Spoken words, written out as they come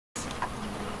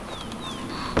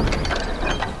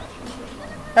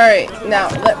Alright, now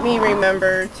let me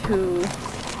remember to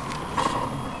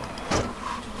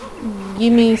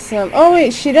give me some... Oh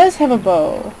wait, she does have a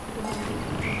bow.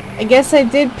 I guess I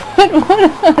did put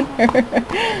one on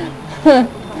her.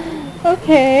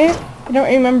 Okay. I don't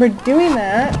remember doing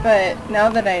that, but now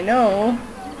that I know...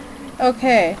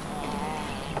 Okay.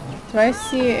 Do I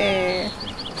see a...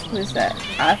 Who is that?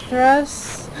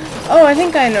 Athras? Oh, I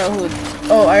think I know who...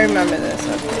 Oh, I remember this.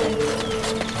 Okay.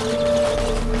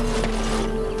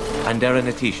 Andera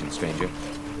Natishan, stranger.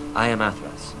 I am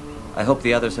Athras. I hope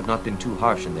the others have not been too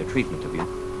harsh in their treatment of you.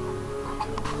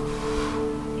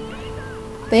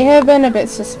 They have been a bit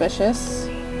suspicious.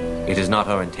 It is not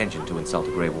our intention to insult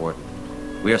a Grey Warden.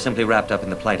 We are simply wrapped up in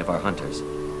the plight of our hunters.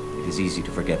 It is easy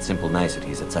to forget simple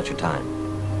niceties at such a time.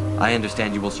 I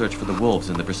understand you will search for the wolves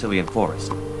in the Brazilian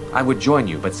forest. I would join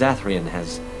you, but Zathrian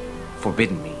has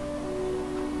forbidden me.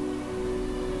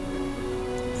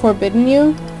 Forbidden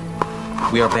you?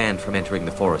 We are banned from entering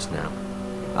the forest now.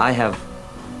 I have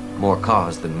more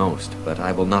cause than most, but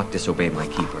I will not disobey my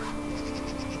keeper.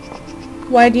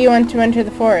 Why do you want to enter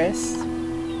the forest?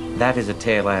 That is a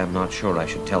tale I am not sure I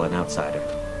should tell an outsider.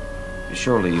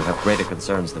 Surely you have greater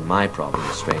concerns than my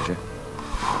problems, stranger.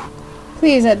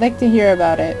 Please, I'd like to hear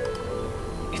about it.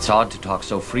 It's odd to talk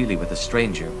so freely with a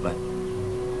stranger, but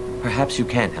perhaps you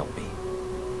can help me.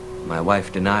 My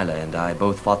wife Denilah and I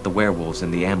both fought the werewolves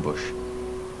in the ambush.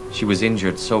 She was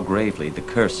injured so gravely, the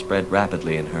curse spread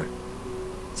rapidly in her.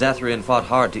 Zathrian fought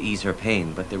hard to ease her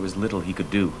pain, but there was little he could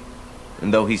do.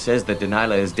 And though he says that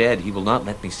Denilah is dead, he will not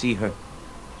let me see her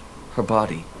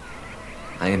body.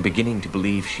 I am beginning to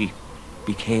believe she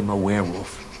became a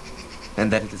werewolf,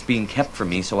 and that it is being kept from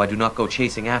me so I do not go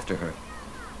chasing after her.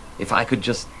 If I could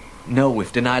just know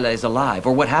if Denilah is alive,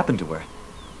 or what happened to her,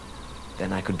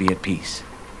 then I could be at peace.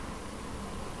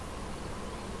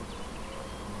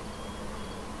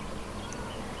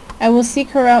 I will seek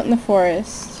her out in the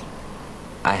forest.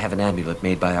 I have an amulet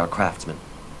made by our craftsman.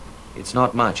 It's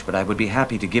not much, but I would be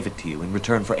happy to give it to you in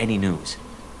return for any news.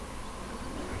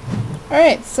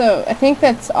 Alright, so I think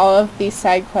that's all of the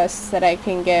side quests that I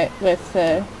can get with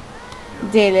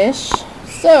Dalish.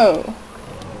 So,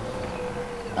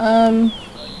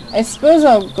 I suppose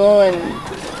I'll go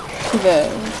to the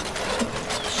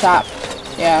shop.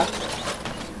 Yeah.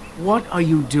 What are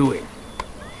you doing?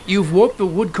 You've warped the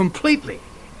wood completely.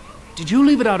 Did you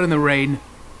leave it out in the rain?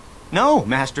 No,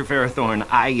 Master Ferrothorn.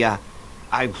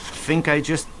 I think I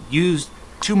just used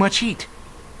too much heat.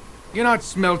 You're not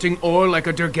smelting ore like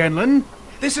a Durgenlin.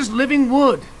 This is living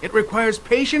wood. It requires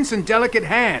patience and delicate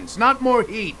hands, not more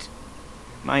heat.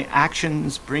 My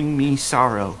actions bring me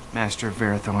sorrow, Master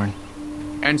Ferrothorn.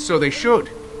 And so they should.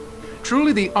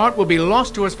 Truly the art will be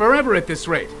lost to us forever at this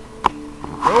rate.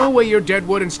 Throw away your dead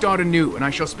wood and start anew, and I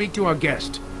shall speak to our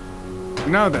guest.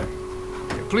 Now then,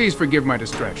 please forgive my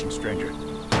distraction, stranger.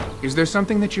 Is there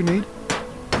something that you need?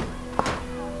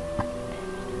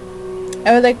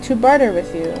 I would like to barter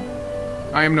with you.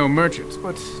 I am no merchant,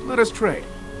 but let us trade.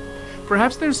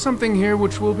 Perhaps there's something here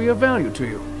which will be of value to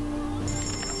you.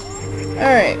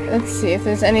 Alright, let's see if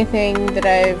there's anything that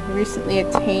I've recently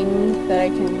attained that I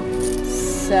can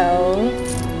sell.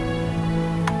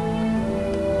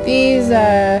 These,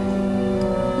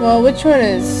 well, which one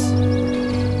is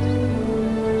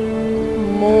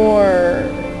more,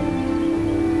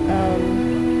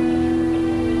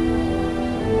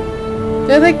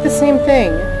 they're like the same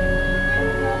thing.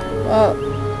 Well,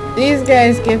 these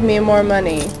guys give me more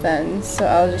money then, so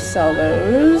I'll just sell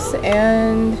those,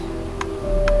 and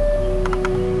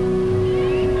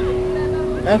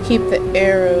I'll keep the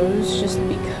arrows just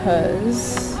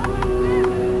because.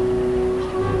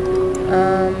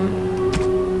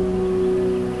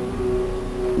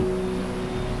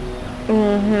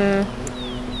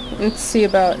 Let's see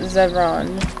about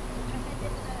Zevron.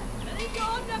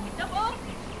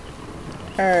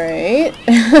 Alright.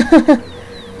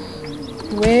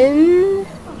 Win.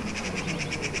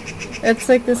 It's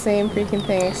like the same freaking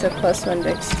thing except +1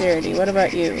 dexterity. What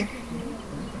about you?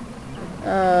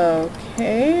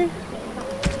 Okay.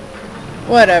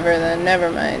 Whatever then, never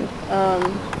mind.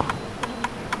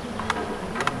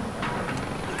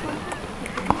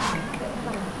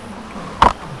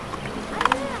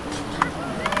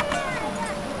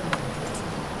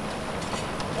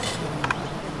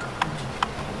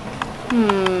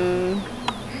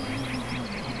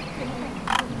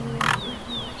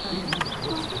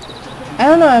 I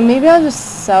don't know, maybe I'll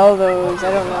just sell those, I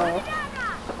don't know.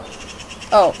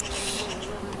 Oh.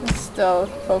 Still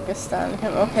focused on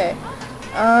him, okay.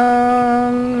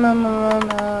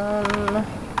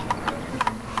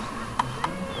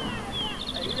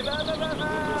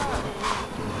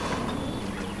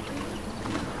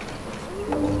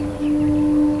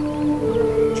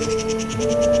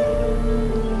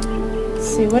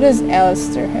 see, what does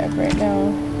Alistair have right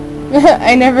now?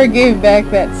 I never gave back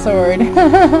that sword.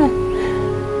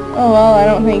 Oh well, I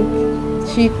don't think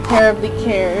she terribly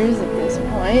cares at this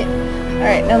point.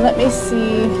 Alright, now let me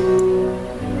see.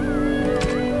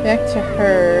 Back to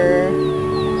her.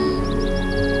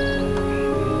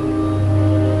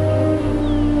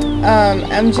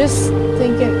 I'm just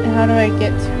thinking, how do I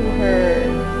get to her?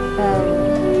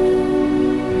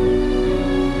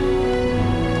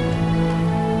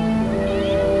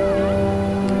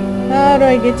 How do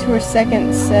I get to her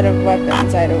second set of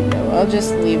weapons? I don't know. I'll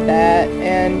just leave that.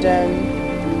 And,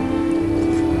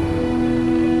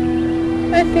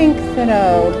 I think that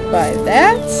I'll buy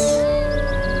that.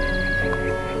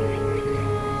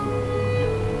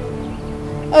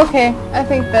 Okay, I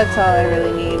think that's all I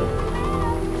really need.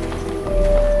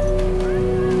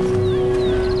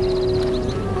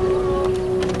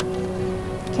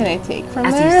 Can I take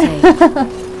from there?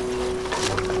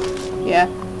 Yeah.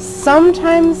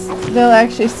 Sometimes they'll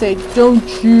actually say,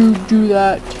 "Don't you do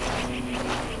that."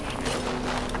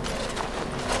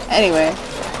 Anyway,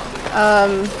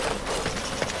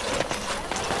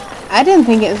 I didn't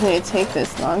think it was going to take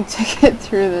this long to get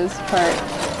through this part.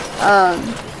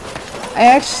 I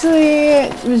actually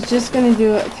was just going to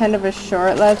do kind of a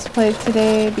short Let's Play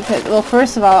today because, well,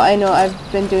 first of all, I know I've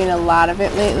been doing a lot of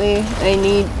it lately, and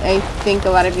I think a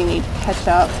lot of you need to catch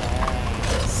up.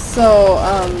 So,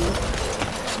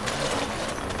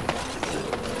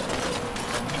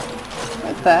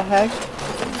 what the heck?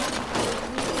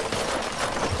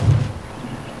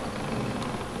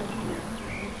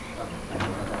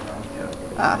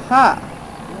 Aha!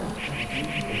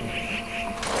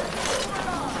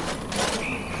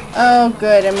 Oh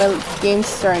good, and my game's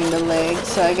starting to lag,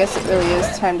 so I guess it really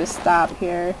is time to stop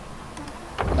here.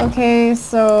 Okay,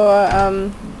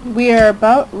 so we are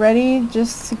about ready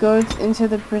just to go into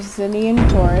the Brazilian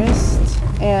forest,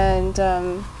 and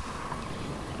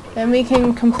then we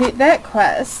can complete that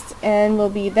quest, and we'll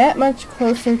be that much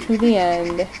closer to the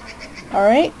end.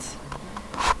 Alright?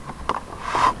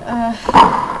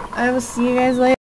 I will see you guys later.